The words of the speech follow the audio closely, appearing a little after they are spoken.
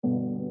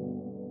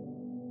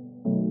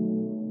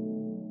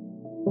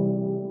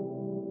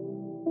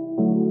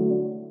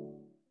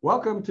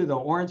Welcome to the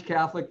Orange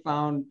Catholic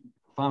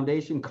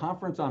Foundation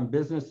Conference on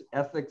Business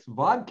Ethics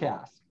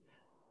vodcast.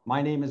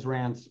 My name is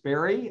Rand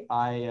Sperry.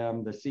 I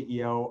am the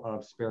CEO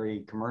of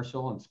Sperry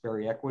Commercial and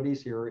Sperry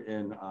Equities here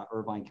in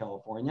Irvine,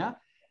 California,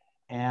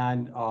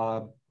 and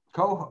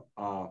co-sponsor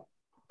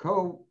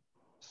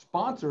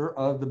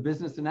of the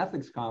Business and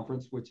Ethics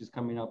Conference, which is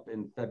coming up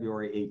in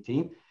February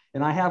 18th.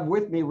 And I have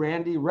with me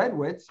Randy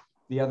Redwitz,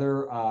 the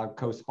other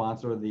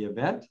co-sponsor of the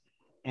event.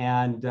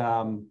 And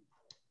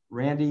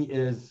Randy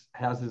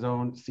has his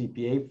own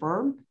CPA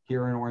firm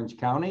here in Orange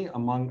County,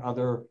 among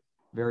other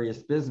various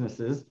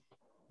businesses.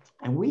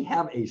 And we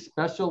have a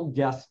special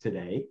guest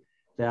today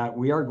that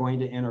we are going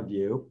to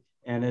interview,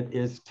 and it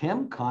is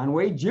Tim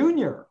Conway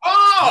Jr.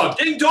 Oh,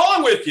 ding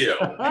dong with you.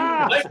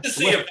 Nice to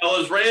see you,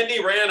 fellas.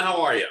 Randy, Rand,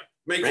 how are you?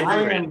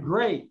 I am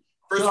great.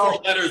 First four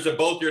letters of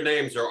both your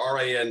names are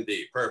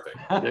R-A-N-D. Perfect.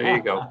 There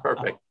you go.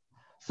 Perfect.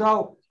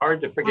 So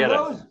hard to forget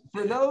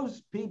for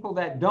those people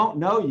that don't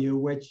know you,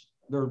 which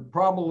there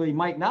probably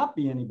might not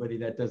be anybody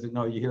that doesn't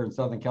know you here in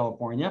Southern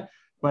California,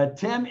 but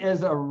Tim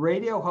is a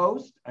radio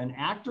host, an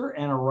actor,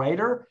 and a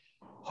writer,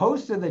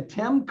 host of the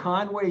Tim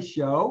Conway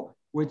Show,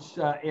 which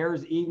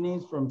airs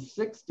evenings from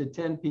 6 to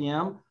 10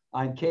 p.m.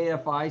 on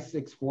KFI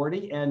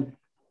 640. And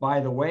by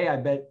the way, I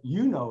bet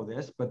you know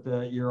this, but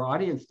your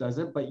audience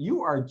doesn't, but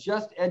you are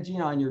just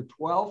edging on your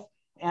 12th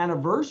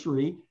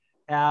anniversary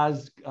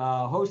as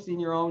hosting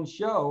your own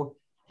show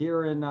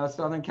here in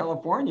Southern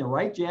California,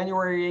 right?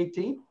 January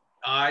 18th?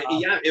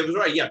 Yeah, it was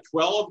right. Yeah,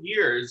 12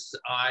 years.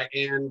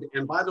 And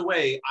by the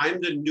way, I'm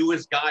the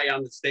newest guy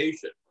on the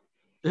station.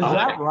 Is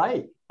that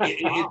right?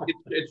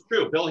 It's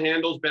true. Bill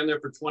Handel's been there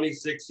for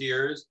 26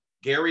 years.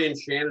 Gary and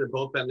Shannon have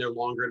both been there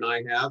longer than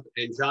I have.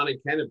 And John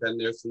and Ken have been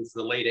there since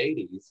the late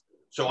 80s.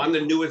 So I'm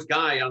the newest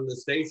guy on the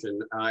station.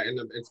 And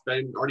it's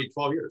been already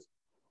 12 years.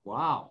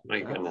 Wow.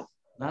 My goodness.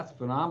 That's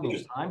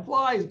phenomenal. Time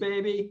flies,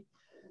 baby.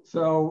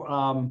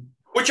 So,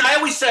 which I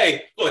always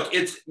say, look,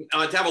 it's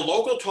to have a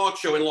local talk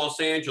show in Los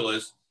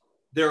Angeles,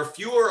 there are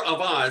fewer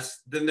of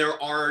us than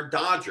there are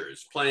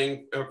Dodgers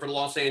playing for the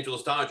Los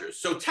Angeles Dodgers.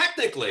 So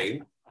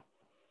technically,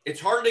 it's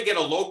harder to get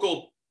a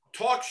local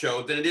talk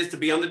show than it is to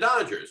be on the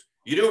Dodgers.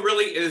 You know who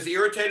really is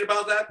irritated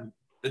about that?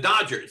 The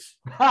Dodgers.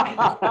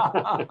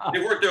 They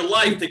work their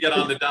life to get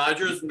on the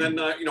Dodgers. And then,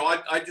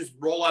 I just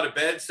roll out of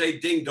bed, say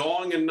ding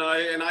dong, and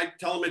I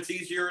tell them it's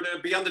easier to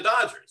be on the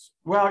Dodgers.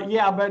 Well,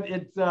 yeah, but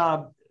it's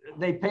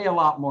they pay a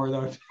lot more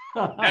though.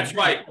 That's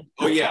right.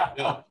 Oh yeah.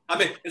 No. I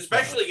mean,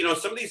 especially,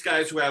 some of these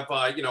guys who have,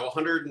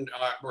 100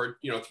 or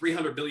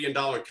 $300 billion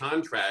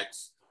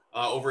contracts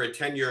over a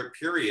 10-year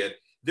period,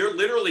 they're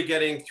literally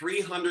getting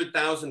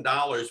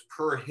 $300,000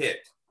 per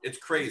hit. It's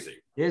crazy.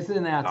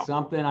 Isn't that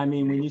something? I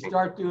mean, when you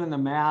start doing the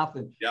math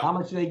and how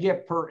much they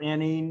get per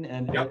inning,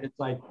 and it's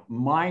like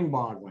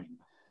mind-boggling.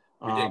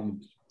 I don't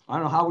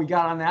know how we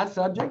got on that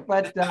subject,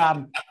 but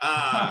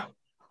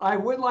I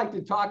would like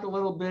to talk a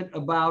little bit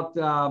about,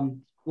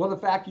 the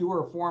fact you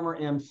were a former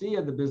MC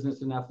of the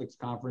Business and Ethics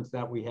Conference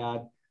that we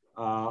had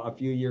a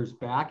few years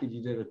back, and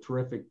you did a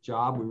terrific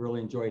job. We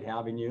really enjoyed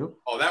having you.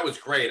 Oh, that was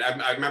great.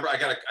 I remember I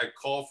got a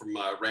call from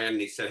Rand,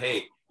 and he said,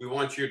 hey, we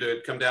want you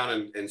to come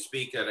down and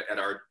speak at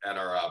our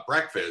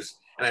breakfast.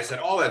 And I said,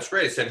 oh, that's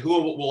great. I said, who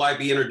will I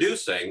be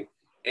introducing?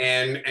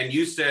 And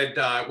you said,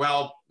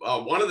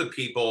 one of the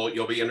people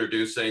you'll be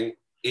introducing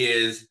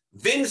is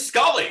Vin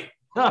Scully.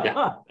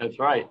 Yeah, that's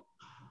right.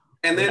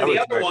 And then the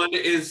other one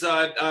is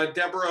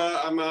Deborah.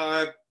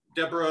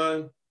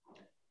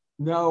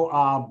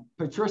 No,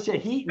 Patricia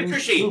Heaton,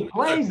 who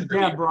plays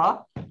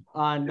Deborah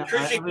on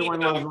Patricia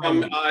Everyone Heaton, Loves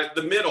from Raymond.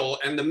 The Middle.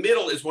 And The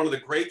Middle is one of the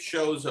great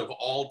shows of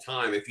all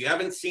time. If you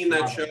haven't seen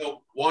that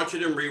show, watch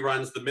it in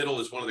reruns. The Middle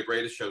is one of the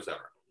greatest shows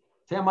ever.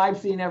 Tim, I've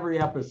seen every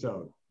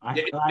episode.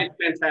 It's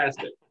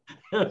fantastic.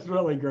 It's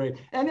really great.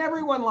 And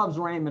Everyone Loves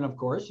Raymond, of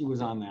course. She was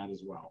on that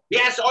as well.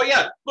 Yes. Oh,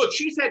 yeah. Look,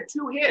 she's had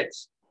 2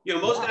 hits.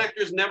 Most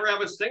actors never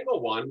have a single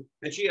one,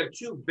 and she had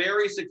 2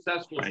 very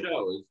successful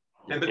shows.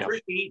 And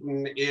Patricia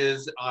Heaton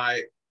is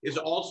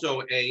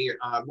also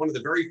one of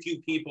the very few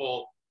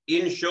people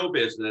in show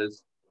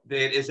business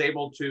that is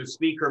able to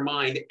speak her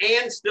mind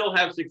and still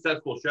have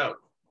successful shows.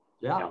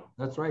 Yeah,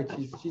 that's right.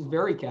 She's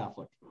very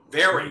Catholic.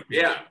 Very,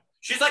 yeah.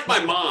 She's like my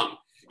mom.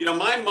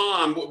 My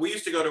mom, we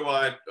used to go to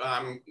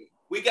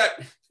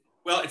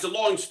it's a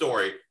long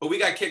story, but we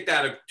got kicked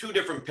out of 2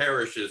 different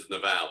parishes in the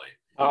Valley.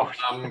 Oh.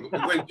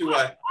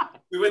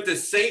 We went to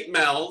St.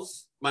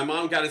 Mel's. My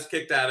mom got us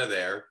kicked out of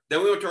there.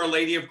 Then we went to Our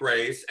Lady of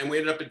Grace, and we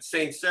ended up at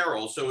St.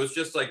 Cyril's. So it was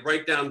just like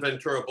right down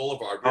Ventura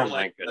Boulevard. We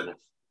my goodness.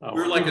 We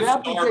were like a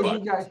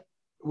Starbucks.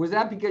 Was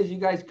that because you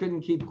guys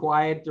couldn't keep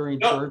quiet during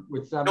church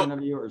with 7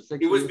 of you or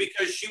 6? It was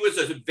because she was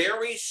a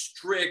very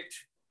strict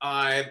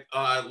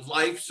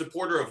life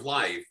supporter of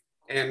life,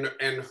 and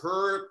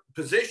her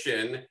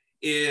position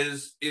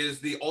is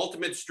the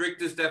ultimate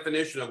strictest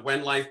definition of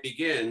when life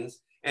begins.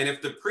 And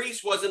if the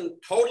priest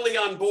wasn't totally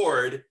on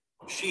board,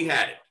 she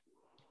had it.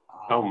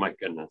 Oh my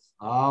goodness.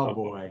 Oh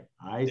boy,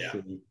 I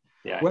see.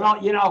 Yeah.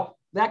 Well,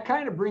 that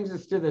kind of brings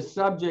us to the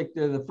subject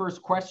of the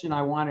first question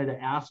I wanted to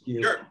ask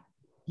you. Sure.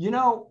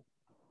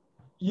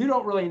 you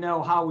don't really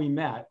know how we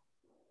met,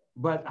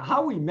 but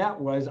how we met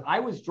was I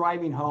was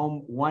driving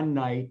home one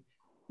night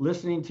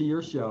listening to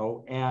your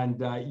show, and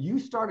you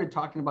started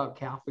talking about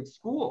Catholic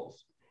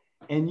schools.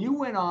 And you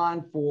went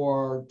on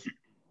for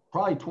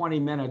probably 20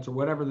 minutes or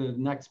whatever the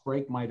next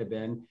break might have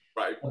been,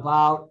 right,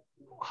 about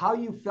how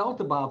you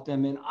felt about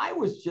them. And I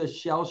was just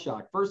shell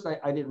shocked. First,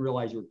 I didn't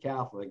realize you were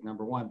Catholic,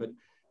 number one, but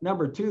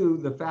number two,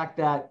 the fact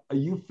that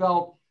you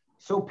felt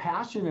so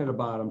passionate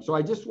about them. So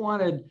I just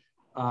wanted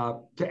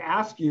to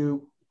ask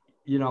you,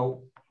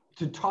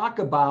 to talk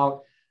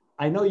about,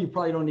 I know you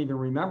probably don't even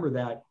remember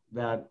that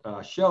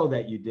show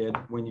that you did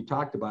when you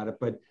talked about it,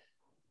 but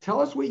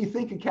tell us what you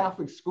think of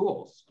Catholic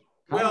schools.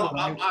 Well,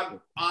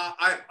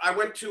 I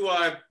went to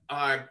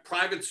a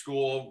private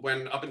school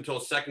when up until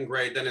second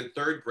grade. Then in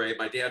third grade,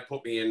 my dad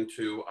put me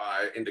into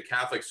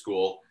Catholic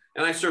school,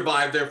 and I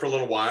survived there for a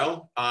little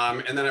while.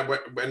 And then I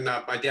went when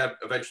my dad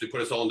eventually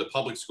put us all into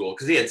public school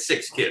because he had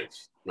 6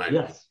 kids, right?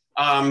 Yes.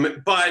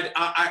 But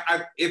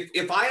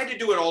if I had to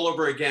do it all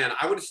over again,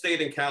 I would have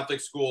stayed in Catholic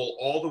school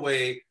all the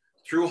way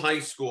through high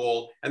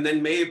school, and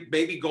then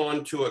maybe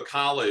gone to a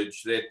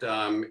college that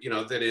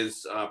that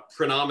is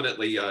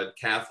predominantly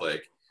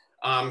Catholic.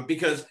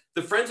 Because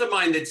the friends of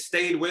mine that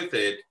stayed with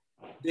it,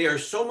 they are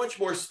so much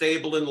more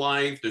stable in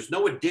life. There's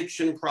no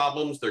addiction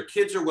problems. Their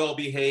kids are well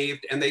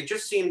behaved, and they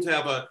just seem to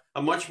have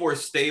a much more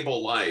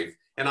stable life.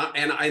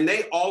 And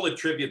they all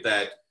attribute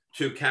that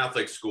to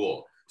Catholic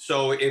school.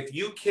 So if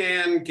you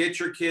can get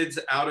your kids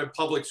out of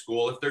public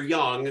school, if they're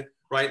young,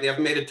 right, they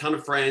haven't made a ton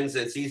of friends,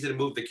 and it's easy to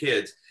move the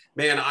kids.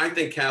 Man, I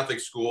think Catholic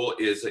school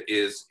is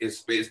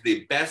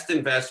the best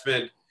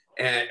investment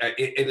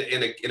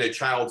in a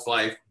child's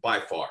life by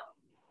far.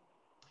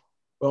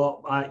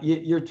 Well,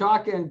 you're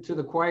talking to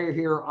the choir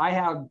here. I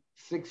have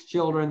 6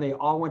 children. They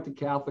all went to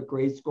Catholic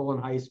grade school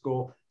and high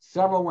school.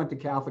 Several went to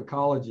Catholic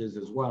colleges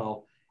as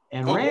well.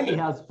 And Randy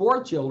has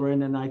 4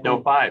 children, and I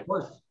think 5. Of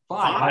course,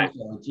 5.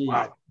 Geez,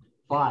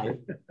 5.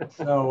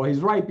 So he's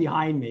right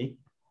behind me,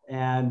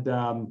 and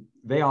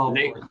they all.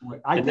 They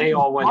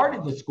all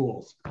started the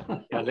schools.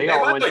 Yeah, they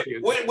all went to.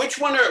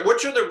 Which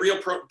are the real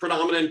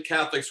predominant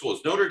Catholic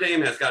schools? Notre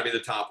Dame has got to be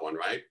the top one,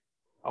 right?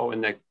 Oh, in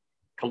the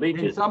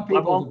collegiate in some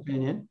people's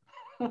opinion.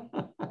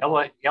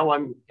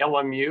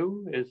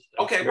 LMU is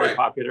very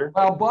popular.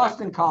 Well,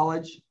 Boston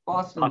College.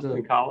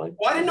 Boston College.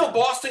 Well, I didn't know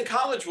Boston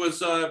College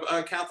was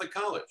a Catholic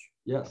college.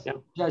 Yes, yeah.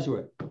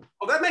 Jesuit.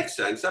 Oh, that makes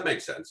sense.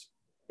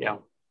 Yeah.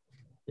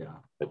 Yeah.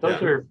 But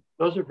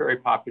those are very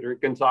popular.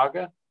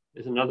 Gonzaga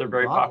is another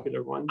very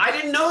popular one. I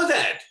didn't know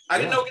that. I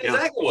didn't know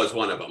Gonzaga was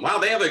one of them. Wow,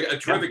 they have a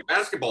terrific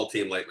basketball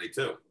team lately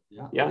too.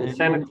 Yeah, and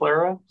Santa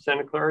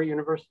Clara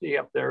University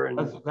up there.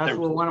 That's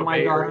where one of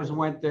my daughters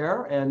went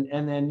there, and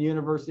then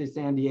University of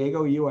San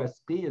Diego,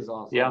 USP is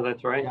also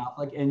that's right.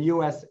 Catholic, and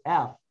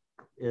USF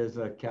is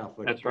a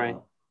Catholic. That's right.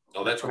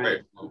 Oh, that's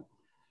great.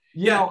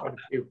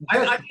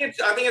 I think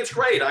it's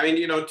great. I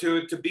mean,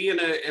 to be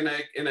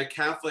in a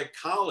Catholic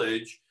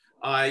college,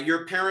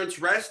 your parents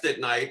rest at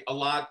night a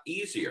lot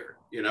easier.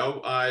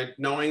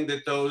 Knowing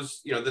that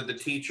those, that the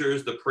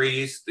teachers, the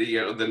priests,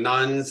 the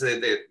nuns,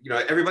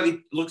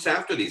 everybody looks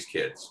after these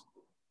kids.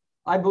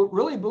 I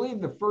really believe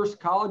the first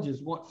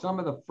colleges, some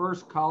of the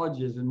first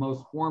colleges and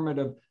most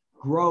formative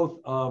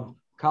growth of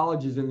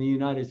colleges in the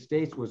United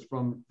States was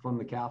from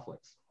the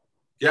Catholics.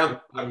 Yeah,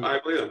 I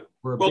believe it.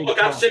 Well, look,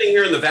 I'm sitting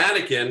here in the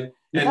Vatican,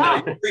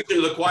 and you're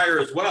preaching to the choir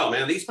as well,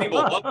 man. These people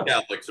love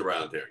Catholics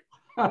around here.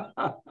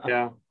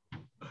 Yeah.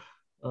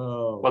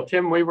 Oh. Well,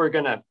 Tim, we were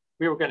gonna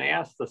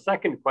ask the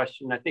second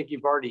question. I think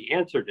you've already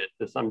answered it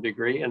to some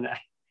degree, and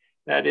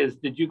that is,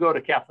 did you go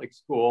to Catholic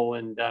school,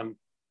 and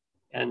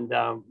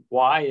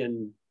why,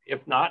 and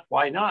if not,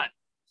 why not?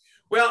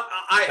 Well,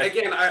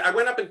 I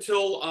went up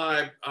until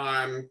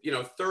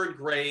third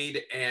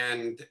grade,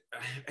 and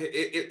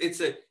it's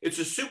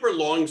a super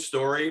long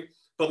story.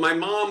 But my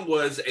mom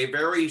was a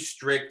very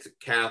strict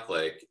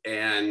Catholic,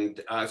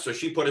 and so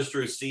she put us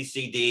through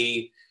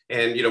CCD.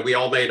 And, we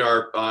all made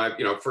our,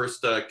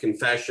 first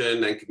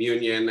confession and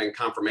communion and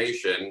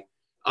confirmation.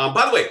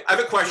 By the way, I have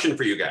a question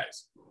for you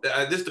guys.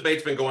 This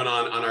debate's been going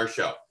on our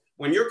show.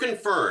 When you're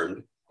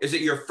confirmed, is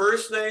it your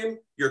first name,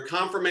 your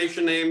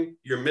confirmation name,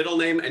 your middle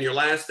name, and your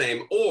last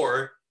name?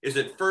 Or is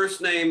it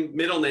first name,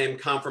 middle name,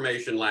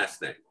 confirmation,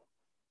 last name?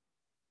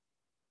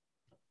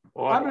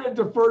 Well, I'm going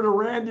to defer to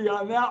Randy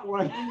on that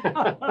one.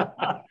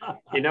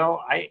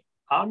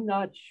 I'm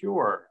not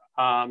sure.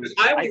 My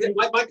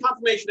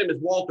confirmation name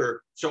is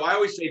Walter, so I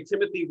always say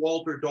Timothy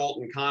Walter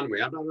Dalton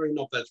Conway. I don't really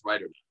know if that's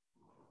right or not.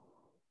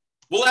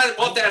 We'll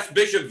have to ask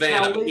Bishop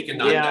Van.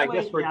 I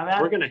guess we're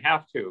going to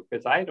have to,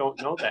 because I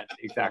don't know that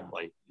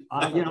exactly.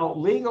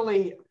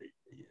 Legally,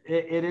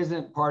 it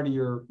isn't part of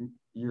your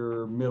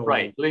middle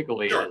name.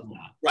 Legally, sure. It's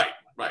not.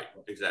 Right,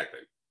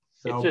 exactly.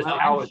 So it's just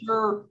I'm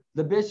sure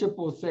the bishop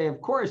will say,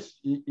 of course,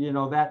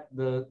 that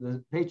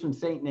the patron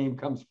saint name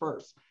comes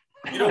first.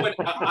 You know what?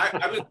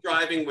 I was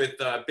driving with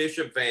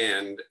Bishop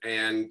Van,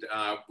 and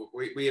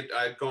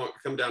I'd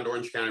come down to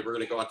Orange County. We're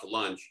going to go out to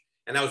lunch,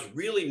 and I was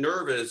really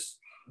nervous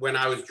when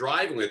I was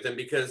driving with him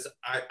because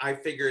I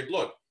figured,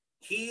 look,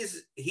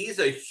 he's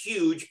a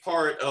huge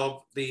part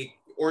of the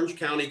Orange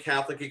County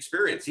Catholic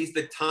experience. He's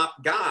the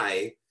top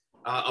guy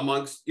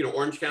amongst, you know,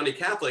 Orange County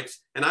Catholics.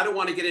 And I don't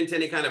want to get into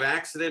any kind of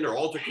accident or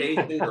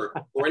altercation or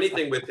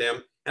anything with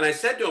him. And I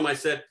said to him, I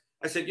said,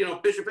 you know,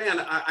 Bishop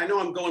Ann, I know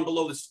I'm going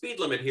below the speed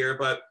limit here,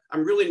 but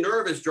I'm really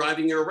nervous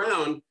driving you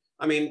around.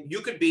 I mean,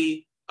 you could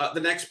be the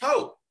next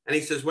Pope. And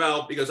he says,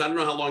 well, because I don't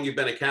know how long you've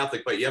been a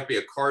Catholic, but you have to be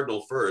a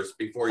cardinal first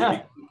before you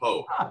become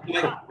Pope. I'm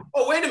like,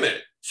 oh, wait a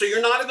minute. So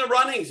you're not in the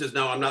running? He says,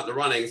 no, I'm not in the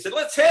running. He said,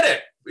 let's hit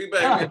it. We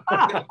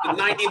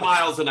 90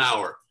 miles an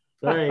hour.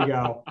 There you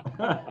go.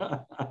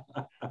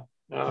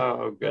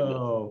 Oh, goodness.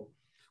 Oh,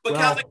 But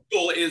well, Catholic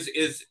school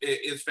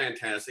is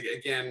fantastic.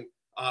 Again,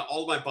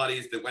 all of my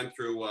buddies that went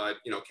through,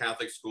 you know,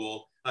 Catholic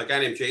school, a guy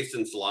named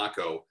Jason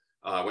Sulaco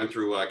went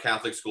through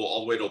Catholic school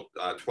all the way to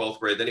 12th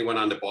grade. Then he went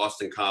on to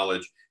Boston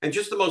College, and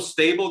just the most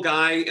stable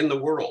guy in the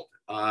world.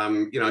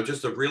 You know,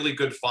 just a really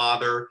good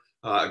father,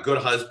 a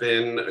good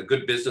husband, a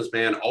good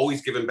businessman,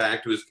 always giving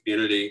back to his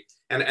community.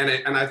 And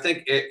I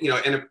think, you know,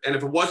 and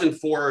if it wasn't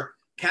for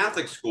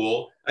Catholic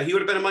school, he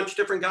would have been a much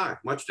different guy,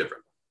 much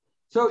different.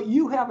 so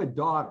you have a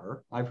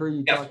daughter. I've heard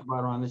you Yes. talk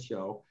about her on the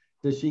show.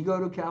 Does she go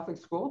to Catholic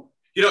school?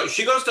 You know,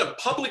 she goes to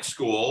public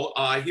school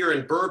here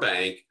in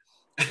Burbank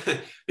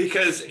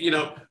because, you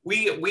know,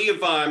 we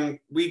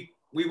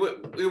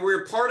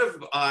were part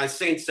of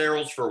St.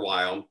 Cyril's for a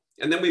while.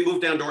 And then we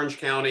moved down to Orange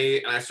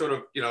County, and I sort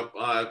of, you know,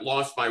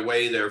 lost my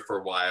way there for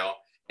a while.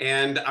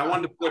 And I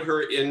wanted to put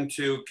her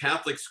into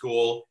Catholic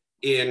school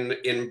in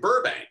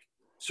Burbank.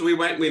 So we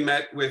met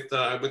with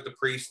the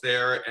priest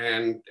there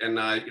and you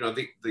know,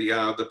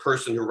 the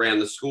person who ran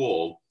the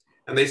school.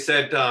 And they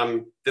said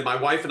that my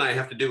wife and I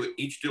have to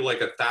each do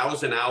like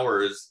 1,000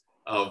 hours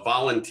of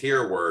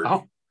volunteer work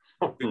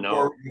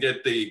before we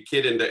get the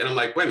kid into, and I'm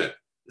like, wait a minute,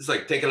 this is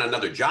like taking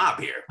another job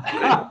here.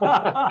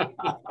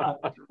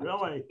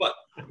 Really? But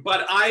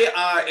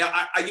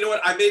I you know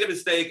what, I made a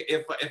mistake.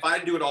 If I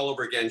do it all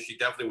over again, she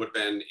definitely would have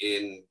been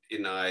in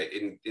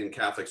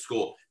Catholic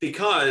school,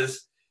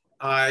 because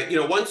you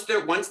know, once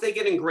they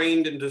get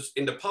ingrained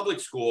into public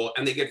school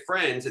and they get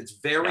friends, it's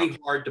very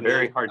hard to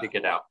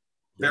get out.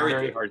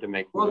 Very hard to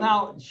make. Well,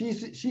 now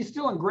she's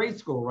still in grade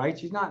school, right?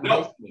 She's not in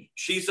high school.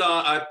 She's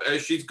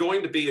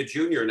going to be a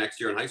junior next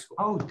year in high school.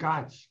 Oh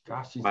gosh,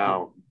 she's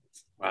Wow.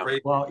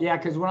 Well, yeah,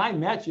 because when I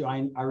met you,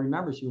 I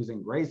remember she was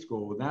in grade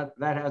school.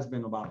 That has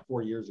been about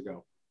 4 years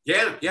ago.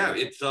 Yeah,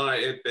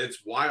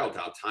 it's wild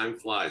how time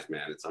flies,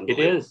 man. It's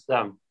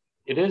unbelievable.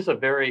 It is a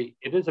very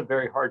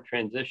hard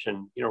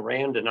transition. You know,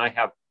 Rand and I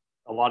have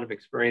a lot of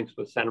experience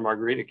with Santa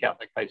Margarita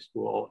Catholic High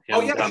School.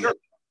 And, sure.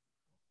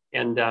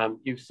 And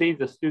you see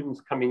the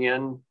students coming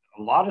in.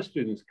 A lot of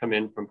students come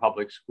in from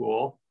public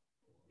school,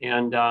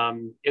 and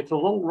it's a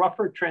little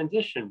rougher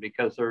transition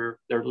because they're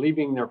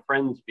leaving their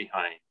friends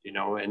behind. You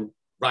know, and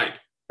right.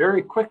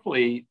 Very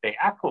quickly they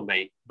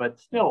acclimate, but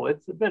still,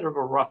 it's a bit of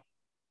a rough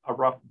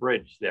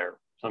bridge there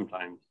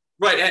sometimes.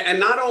 Right, and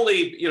not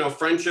only, you know,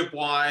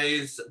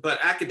 friendship-wise, but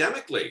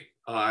academically,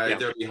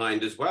 they're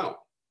behind as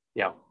well.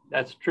 Yeah,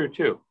 that's true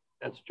too.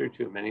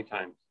 Many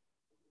times.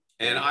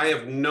 And I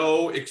have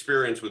no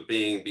experience with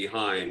being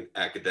behind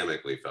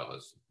academically,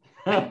 fellas.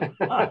 I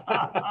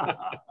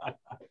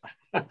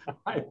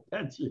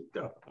bet you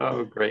don't.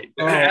 Oh, great.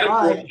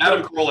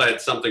 Adam Carolla had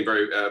something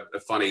very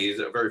funny. He's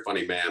a very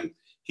funny man.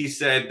 He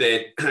said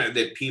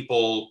that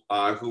people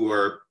who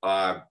are,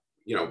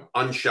 you know,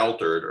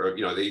 unsheltered, or,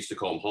 you know, they used to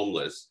call them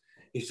homeless.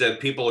 He said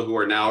people who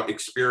are now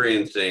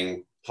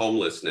experiencing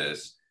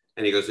homelessness,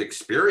 and he goes,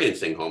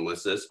 experiencing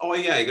homelessness? Oh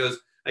yeah, he goes,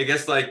 I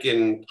guess like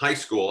in high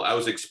school, I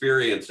was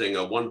experiencing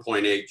a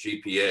 1.8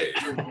 GPA.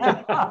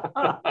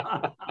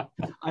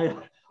 I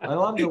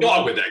love the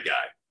dog with that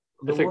guy.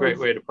 That's a great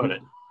way to put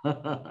it.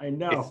 I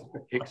know.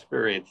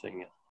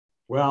 Experiencing it.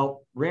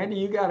 Well, Randy,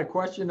 you got a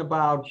question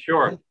about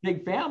Sure.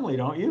 big family,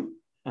 don't you?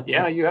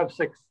 Yeah, you have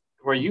 6.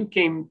 Where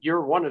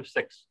you're one of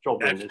 6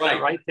 children. That's Is right.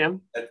 that right,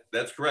 Tim?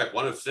 That's correct,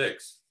 one of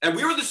 6. And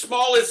we were the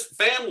smallest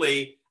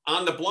family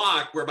on the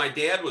block where my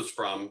dad was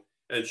from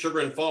in Sugar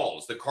and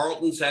Falls. The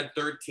Carltons had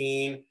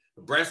 13,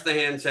 the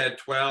Bresnahans had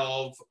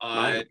 12,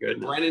 the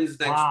Brennans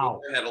next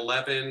door had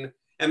 11.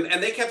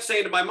 And they kept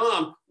saying to my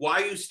mom,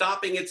 why are you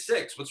stopping at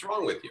 6? What's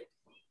wrong with you?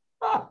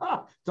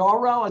 It's all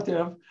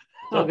relative.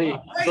 So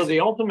the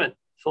ultimate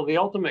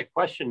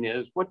question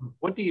is,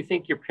 what do you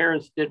think your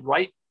parents did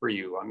right for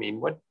you? I mean,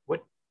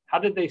 how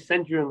did they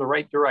send you in the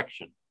right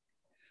direction?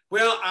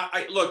 Well,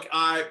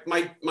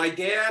 my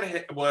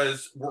dad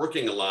was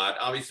working a lot,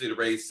 obviously, to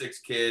raise 6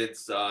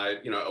 kids,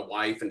 you know, a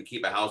wife, and to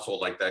keep a household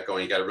like that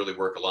going, you got to really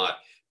work a lot.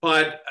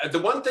 But the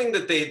one thing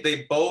that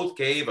they both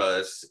gave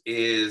us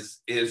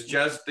is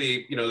just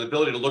the, you know, the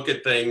ability to look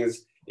at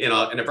things in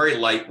a very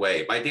light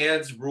way. My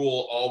dad's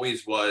rule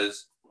always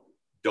was,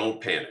 don't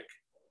panic.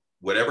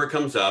 Whatever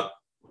comes up,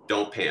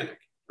 don't panic,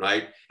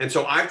 right? And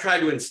so I've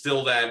tried to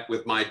instill that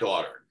with my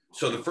daughter.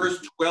 So the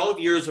first 12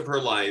 years of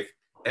her life,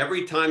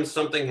 every time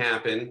something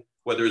happened,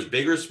 whether it's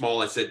big or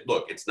small, I said,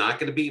 look, it's not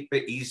going to be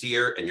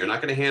easier, and you're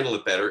not going to handle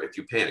it better if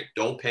you panic.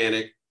 Don't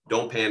panic,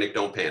 don't panic,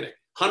 don't panic.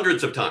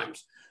 Hundreds of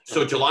times.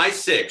 So July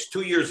 6th,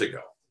 2 years ago,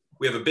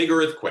 we have a big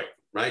earthquake,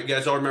 right? You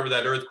guys all remember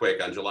that earthquake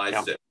on July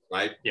 6th,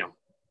 right? Yeah.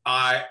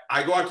 I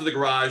go out to the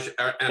garage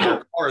and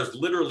our car is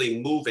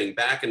literally moving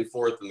back and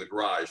forth in the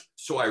garage.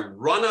 So I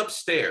run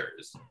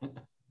upstairs.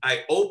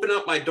 I open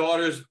up my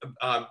daughter's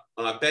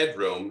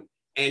bedroom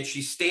and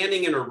she's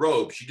standing in her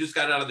robe. She just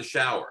got out of the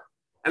shower.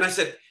 And I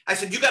said,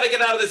 you got to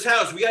get out of this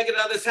house. We got to get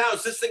out of this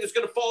house. This thing is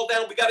going to fall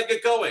down. We got to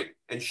get going.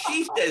 And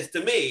she says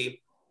to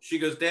me, she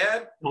goes,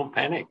 Dad, don't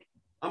panic.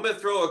 I'm going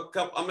to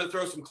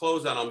throw some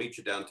clothes on. I'll meet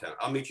you downtown.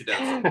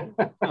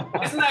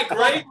 Isn't that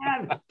great?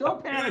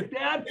 Don't panic,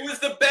 Dad. It was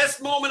the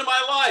best moment of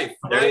my life.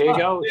 There you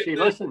go. She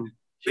listened.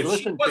 She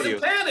listened to you. She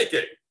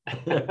wasn't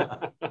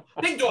panicking.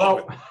 Ding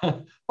dong.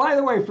 Well, by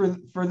the way,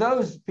 for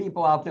those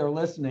people out there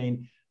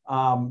listening,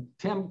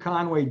 Tim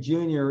Conway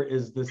Jr.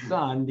 is the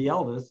son, the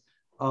eldest,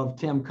 of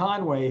Tim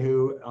Conway,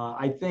 who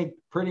I think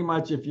pretty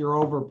much if you're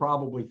over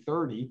probably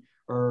 30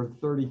 or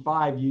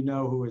 35, you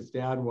know who his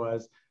dad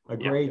was, a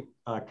great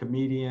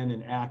comedian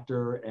and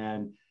actor.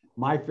 And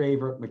my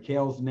favorite,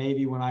 McHale's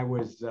Navy, when I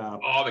was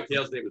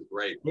McHale's Navy was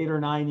great. 8 or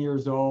 9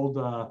 years old.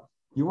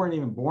 You weren't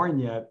even born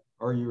yet,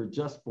 or you were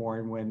just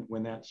born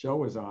when that show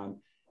was on.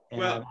 And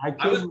well,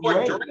 I was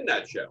born during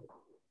that show.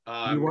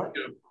 You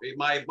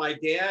my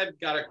dad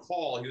got a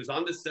call. He was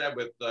on the set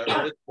with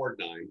Ernest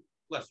Borgnine,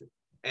 bless him.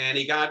 And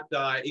he got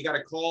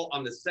a call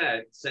on the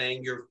set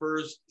saying your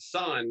first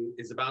son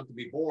is about to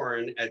be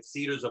born at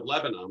Cedars of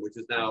Lebanon, which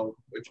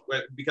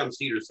becomes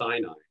Cedars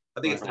Sinai. I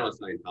think it's now a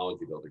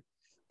Scientology building.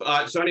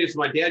 So anyways,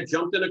 my dad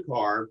jumped in a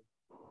car,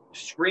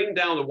 screamed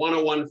down the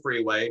 101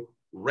 freeway,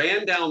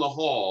 ran down the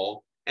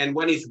hall, and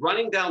when he's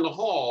running down the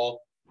hall,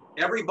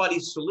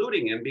 everybody's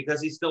saluting him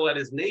because he still had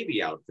his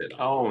Navy outfit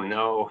on. Oh,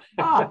 no.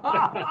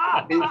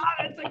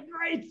 It's a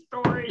great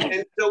story.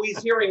 And so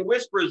he's hearing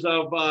whispers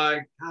of,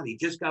 God, he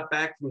just got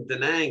back from Da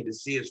Nang to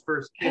see his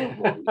first kid.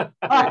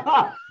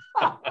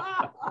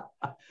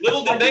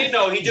 Little did they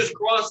know he just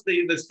crossed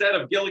the set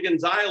of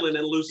Gilligan's Island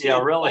and Lucille.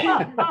 Yeah, really.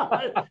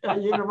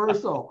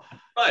 Universal.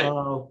 Right.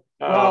 Well,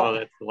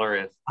 that's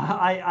hilarious.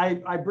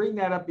 I bring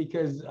that up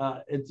because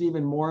it's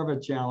even more of a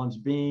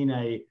challenge being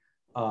a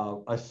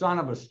son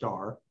of a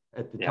star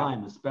at the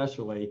time,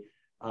 especially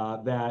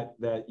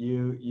that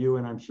you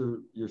and I'm sure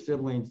your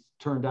siblings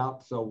turned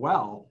out so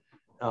well.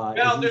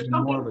 Well, there's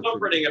something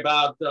comforting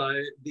about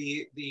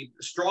the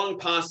strong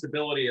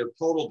possibility of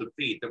total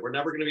defeat, that we're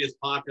never going to be as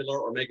popular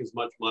or make as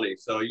much money.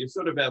 So you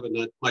sort of have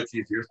a much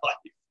easier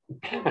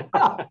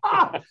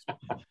life.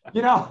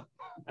 you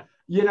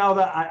know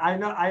that I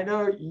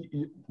know.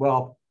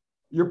 Well,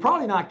 you're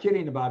probably not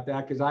kidding about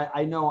that because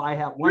I know I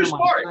have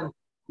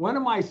one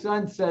of my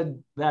sons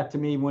said that to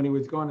me when he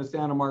was going to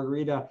Santa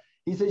Margarita.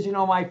 He says,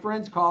 my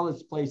friends call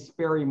this place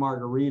Sperry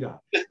Margarita.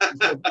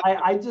 Said,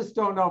 I just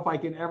don't know if I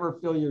can ever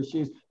fill your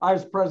shoes. I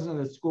was president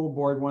of the school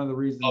board, one of the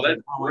reasons I met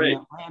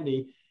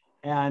Randy.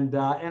 And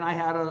I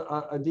had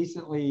a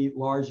decently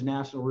large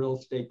national real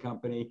estate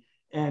company.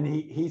 And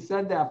he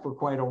said that for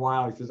quite a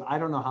while. He says, I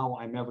don't know how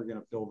I'm ever going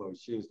to fill those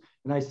shoes.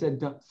 And I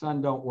said,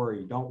 son, don't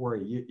worry.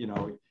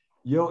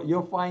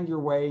 You'll find your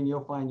way and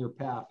you'll find your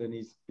path. And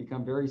he's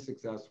become very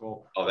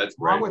successsul. Oh, that's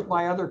great. Along with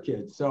my other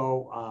kids.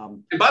 So,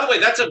 and by the way,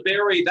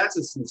 that's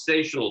a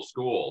sensational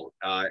school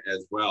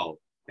as well.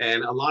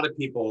 And a lot of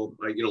people,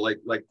 like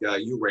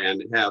you,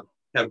 Rand,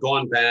 have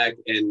gone back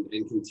and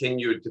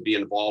continued to be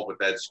involved with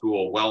that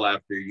school well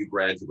after you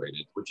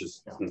graduated, which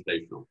is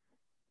sensational.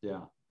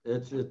 Yeah,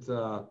 it's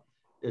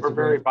we're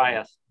very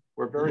biased.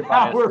 We're very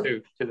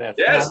biased to that.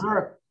 Yes.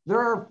 There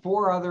are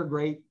 4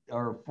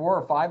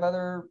 or 5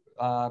 other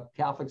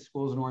Catholic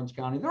schools in Orange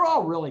County. They're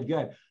all really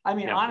good. I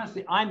mean,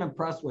 honestly, I'm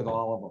impressed with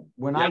all of them.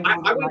 When I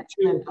went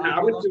to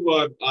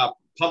a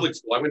public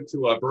school. I went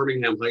to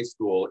Birmingham High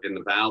School in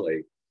the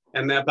Valley,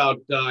 and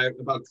about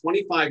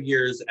 25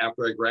 years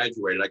after I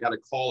graduated, I got a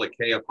call at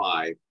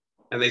KFI,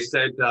 and they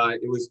said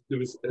it was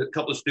a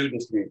couple of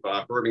students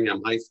from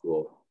Birmingham High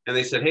School, and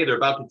they said, hey, they're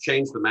about to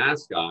change the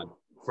mascot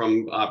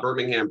from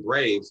Birmingham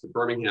Braves to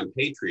Birmingham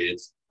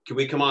Patriots. Can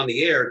we come on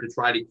the air to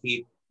try to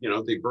keep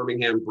the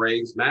Birmingham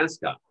Braves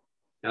mascot?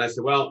 And I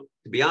said, well,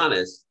 to be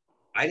honest,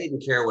 I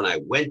didn't care when I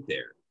went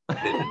there.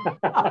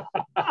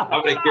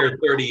 I'm going to care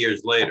 30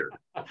 years later.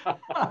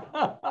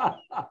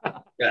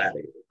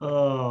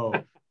 Oh,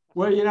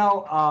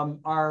 well,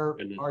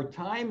 our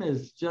time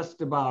is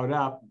just about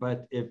up.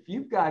 But if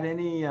you've got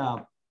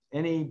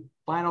any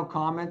final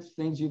comments,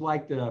 things you'd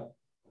like to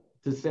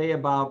say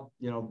about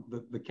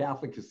the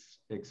Catholic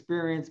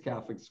experience,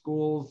 Catholic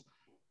schools.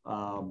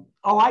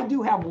 I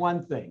do have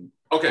one thing.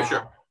 Okay,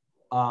 sure.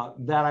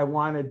 That I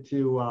wanted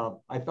to,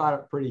 I thought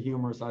it pretty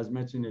humorous. I was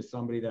mentioning to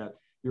somebody that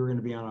you were going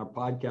to be on our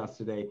podcast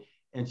today.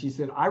 And she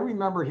said, I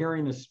remember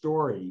hearing a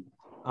story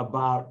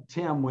about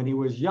Tim when he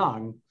was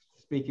young,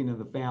 speaking of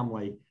the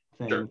family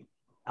thing. Sure.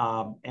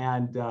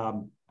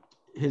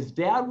 His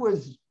dad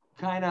was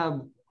kind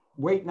of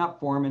waiting up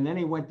for him, and then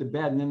he went to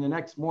bed. And then the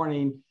next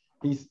morning,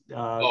 he's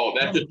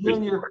that's a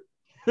junior.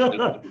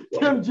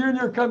 Tim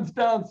Jr. comes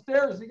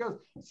downstairs. He goes,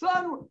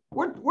 son,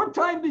 what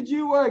time did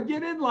you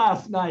get in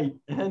last night?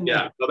 And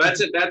yeah, so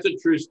that's a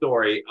true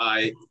story.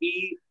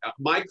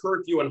 My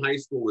curfew in high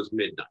school was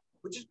midnight,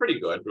 which is pretty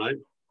good, right?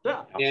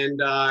 Yeah. And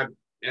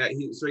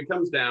so he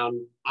comes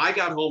down. I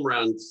got home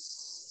around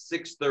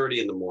 6:30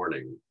 in the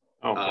morning.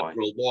 Oh, for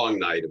a long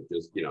night of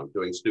just,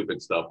 doing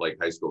stupid stuff like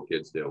high school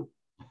kids do.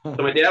 So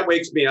my dad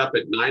wakes me up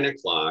at 9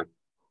 o'clock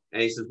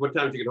and he says, what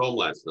time did you get home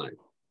last night?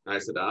 And I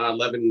said,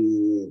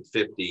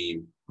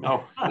 11:50,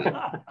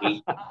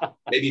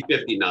 maybe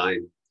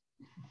 59.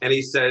 And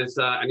he says,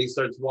 and he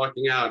starts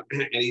walking out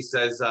and he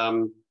says,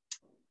 what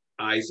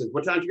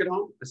time did you get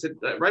home? I said,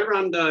 right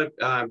around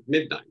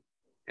midnight.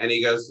 And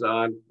he goes,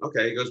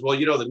 okay. He goes, well,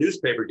 the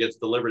newspaper gets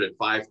delivered at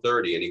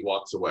 5:30, and he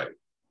walks away.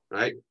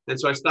 Right. And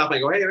so I stop and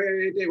I go, hey,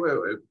 wait.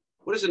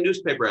 What does a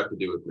newspaper have to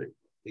do with me?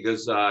 He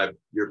goes,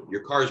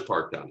 your car's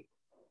parked on it.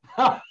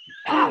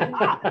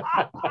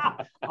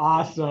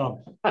 Awesome.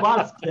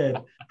 Busted.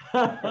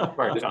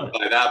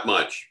 By that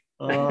much.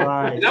 All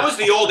right. And that was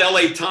the old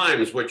LA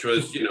Times, which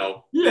was, yeah.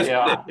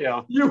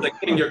 Like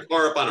getting your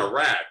car up on a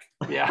rack.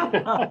 Yeah.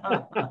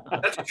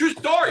 That's a true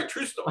story.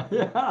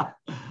 Yeah.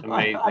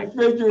 Amazing. I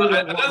figured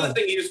another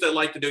thing he used to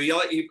like to do,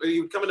 he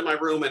would come into my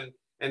room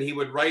and he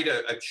would write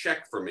a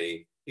check for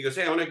me. He goes,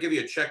 hey, I want to give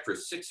you a check for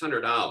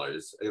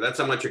 $600. That's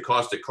how much it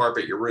costs to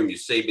carpet your room. You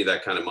saved me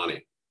that kind of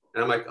money.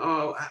 And I'm like,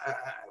 oh,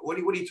 what are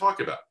you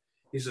talking about?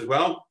 He says,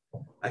 well,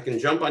 I can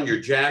jump on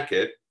your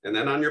jacket and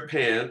then on your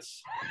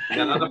pants, and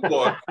then on a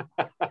book,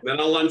 and then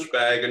a lunch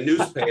bag, a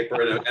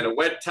newspaper, and a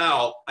wet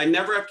towel. I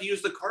never have to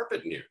use the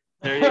carpet in here.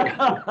 There you go.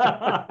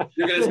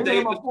 You're going to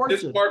stay,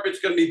 this carpet's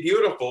going to be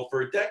beautiful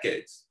for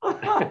decades.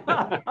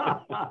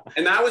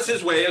 And that was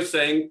his way of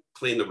saying,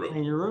 clean the room.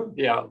 Clean your room.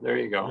 Yeah, there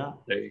you go. Yeah.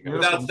 There you go.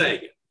 Without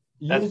saying it.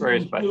 That's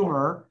very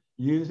special.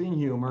 Using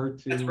humor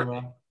to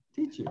right.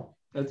 Teach you.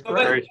 That's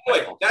great.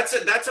 great.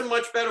 That's a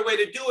much better way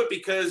to do it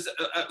because,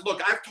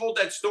 look, I've told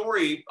that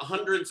story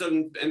hundreds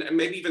and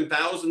maybe even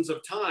thousands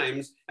of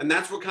times, and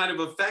that's what kind of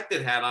effect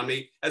it had on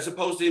me, as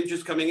opposed to him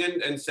just coming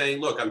in and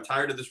saying, look, I'm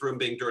tired of this room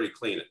being dirty,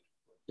 clean it.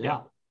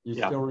 Yeah. You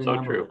yeah, still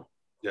remember. So true.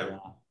 Yeah.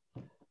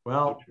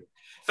 Well, so true.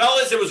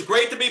 Fellas, it was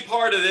great to be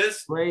part of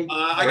this. Great.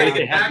 I got to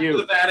get back to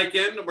the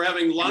Vatican. We're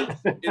having lunch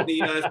in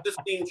the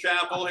Sistine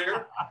Chapel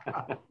here.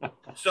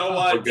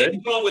 So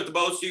keep going with the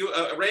both of you.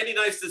 Randy,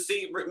 nice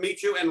to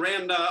meet you. And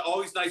Rand,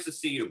 always nice to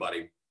see you,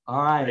 buddy.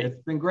 All right.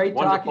 It's been great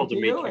talking to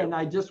you. You. And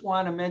I just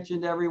want to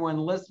mention to everyone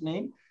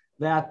listening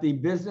that the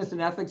Business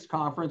and Ethics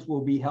Conference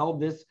will be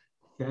held this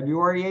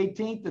February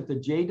 18th at the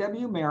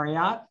JW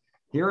Marriott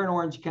here in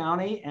Orange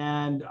County.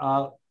 And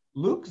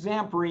Luke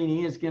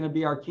Zamperini is going to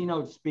be our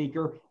keynote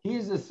speaker.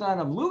 He's the son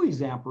of Louis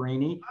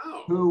Zamperini,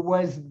 who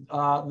was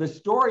the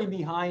story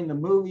behind the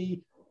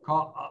movie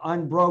called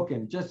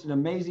Unbroken. Just an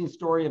amazing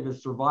story of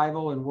his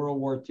survival in World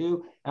War II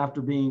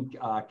after being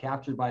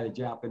captured by the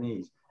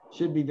Japanese.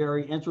 Should be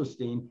very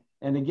interesting.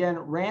 And again,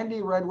 Randy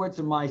Redwitz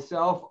and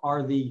myself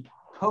are the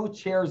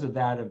co-chairs of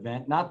that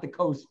event, not the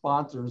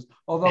co-sponsors,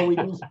 although we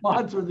do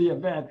sponsor the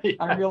event.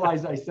 I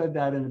realize I said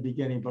that in the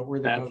beginning, but we're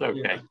the co-chairs.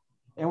 Okay.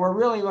 And we're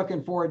really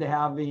looking forward to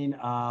having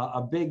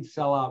a big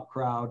sellout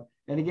crowd.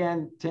 And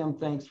again, Tim,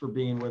 thanks for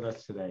being with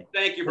us today.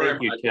 Thank you very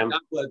much. Tim.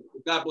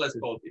 God bless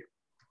both of you.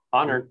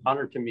 Honor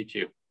to meet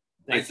you.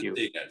 Thank nice you. To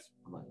see you guys.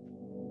 Bye.